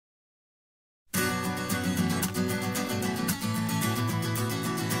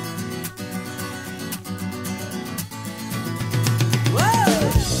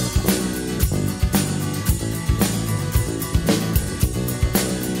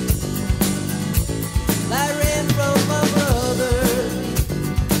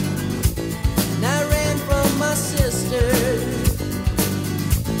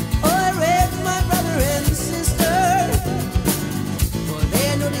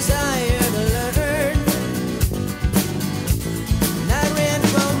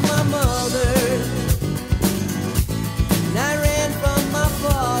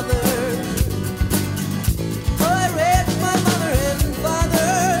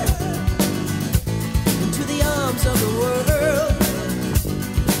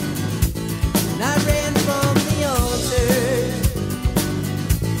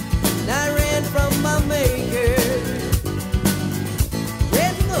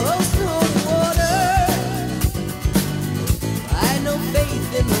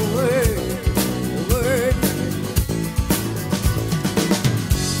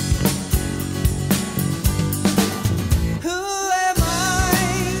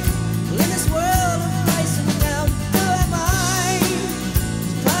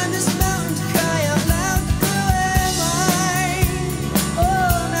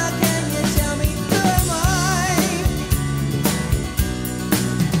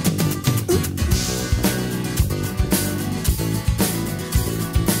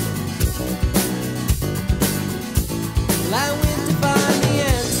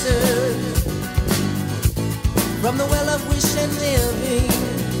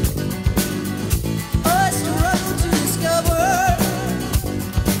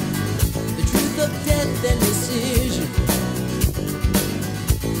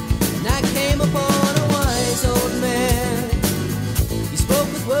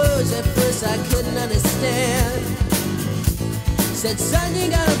words at first I couldn't understand. Said, son, you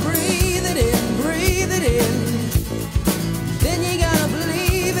gotta breathe it in, breathe it in. Then you gotta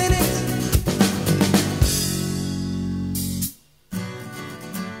believe in it.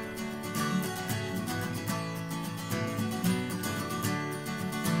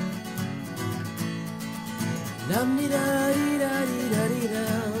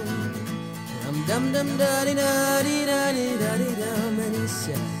 Dum-de-da-dee-da-dee-da-dee-dum. Dum-dum-dum-da-dee-da-dee-da-dee-da-dee-dum. And he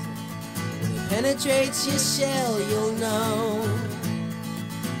said, when it penetrates your shell, you'll know.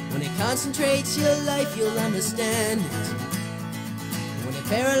 When it concentrates your life, you'll understand it. When it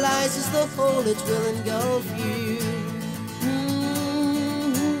paralyzes the whole, it will engulf you.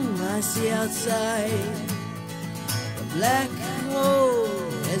 I see outside a black hole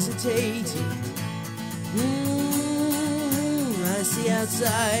hesitating. I see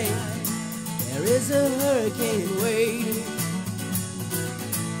outside there is a hurricane waiting.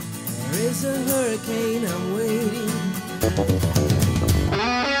 There is a hurricane, I'm waiting.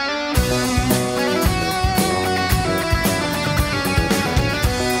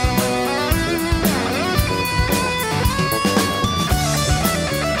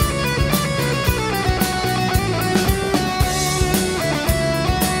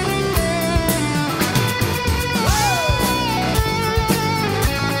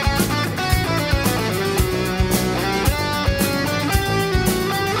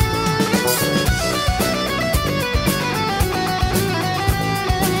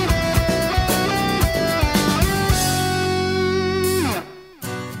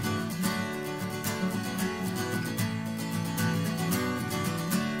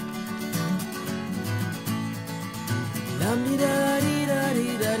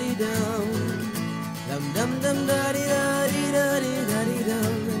 Dum-de-da-dee-da-dee-da-dee-dum.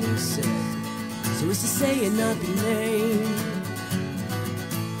 Dum-dum-dum-da-dee-da-dee-da-dee-da-dee-dum. And he said, so is to say and not be named.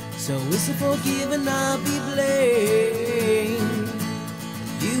 So is to forgive and not be blamed.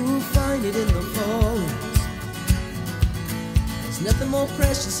 You will find it in the fallings. There's nothing more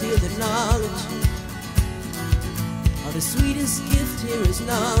precious here than knowledge. Oh, the sweetest gift here is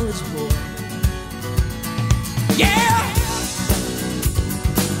knowledge, boy. Yeah!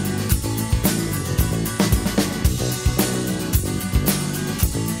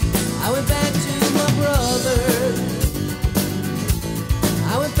 I went back to my brother. I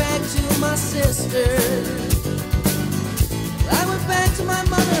went back to my sister. I went back to my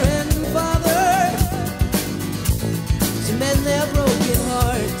mother and father to mend their broken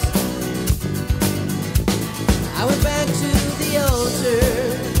hearts. I went back to the altar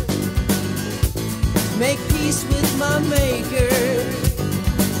to make peace with